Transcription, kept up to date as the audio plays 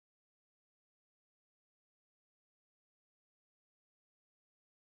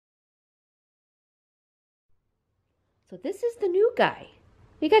So this is the new guy.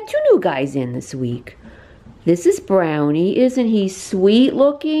 We got two new guys in this week. This is Brownie. Isn't he sweet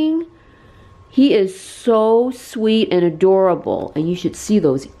looking? He is so sweet and adorable. And you should see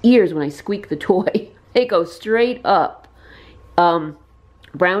those ears when I squeak the toy. They go straight up.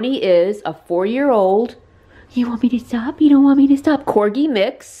 Brownie is a 4-year-old. You want me to stop? You don't want me to stop? Corgi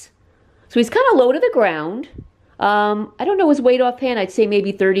mix. So he's kind of low to the ground. I don't know his weight offhand. I'd say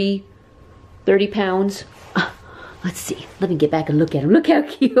maybe 30 pounds. Let's see. Let me get back and look at him. Look how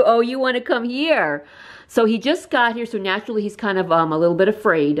cute. Oh, you want to come here. So he just got here, so naturally he's kind of a little bit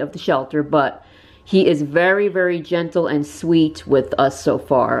afraid of the shelter, but he is very, very gentle and sweet with us so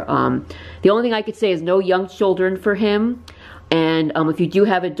far. The only thing I could say is no young children for him. And if you do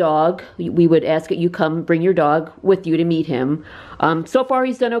have a dog, we would ask that you come bring your dog with you to meet him. So far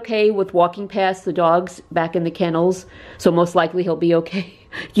he's done okay with walking past the dogs back in the kennels, so most likely he'll be okay.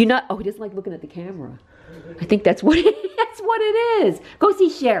 Oh, he doesn't like looking at the camera. I think that's what it is. Go see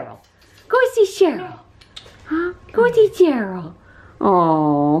Cheryl. Go see Cheryl. Huh? Go see Cheryl.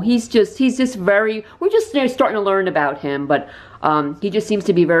 Oh, he's just very, we're just starting to learn about him, but he just seems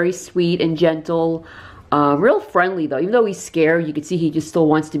to be very sweet and gentle. Real friendly though. Even though he's scared, you can see he just still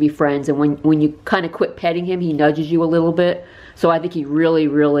wants to be friends, and when you kind of quit petting him, he nudges you a little bit. So I think he really,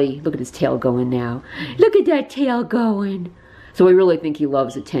 look at his tail going now. Look at that tail going. So I really think he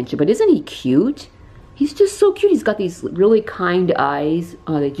loves attention. But isn't he cute? He's just so cute. He's got these really kind eyes.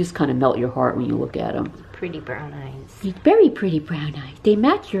 They just kind of melt your heart when you look at him. Pretty brown eyes. He's very pretty brown eyes. They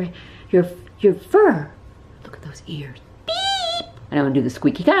match your fur. Look at those ears. Beep. I don't want to do the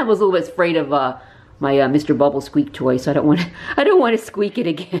squeak. He kind of was a little bit afraid of my Mr. Bubble squeak toy, so I don't want to squeak it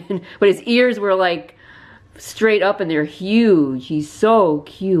again. But his ears were like straight up and they're huge. He's so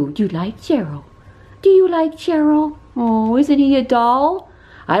cute. Do you like Cheryl? Do you like Cheryl? Oh, isn't he a doll?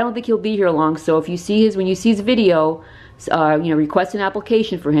 I don't think he'll be here long, so if you see when you see his video, request an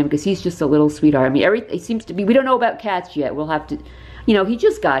application for him, because he's just a little sweetheart. I mean, it seems to be, we don't know about cats yet. We'll have to, he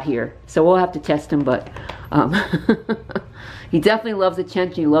just got here, so we'll have to test him, but he definitely loves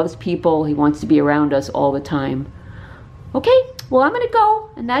attention. He loves people. He wants to be around us all the time. Okay, well, I'm going to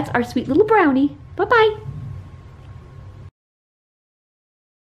go, and that's our sweet little Brownie. Bye-bye.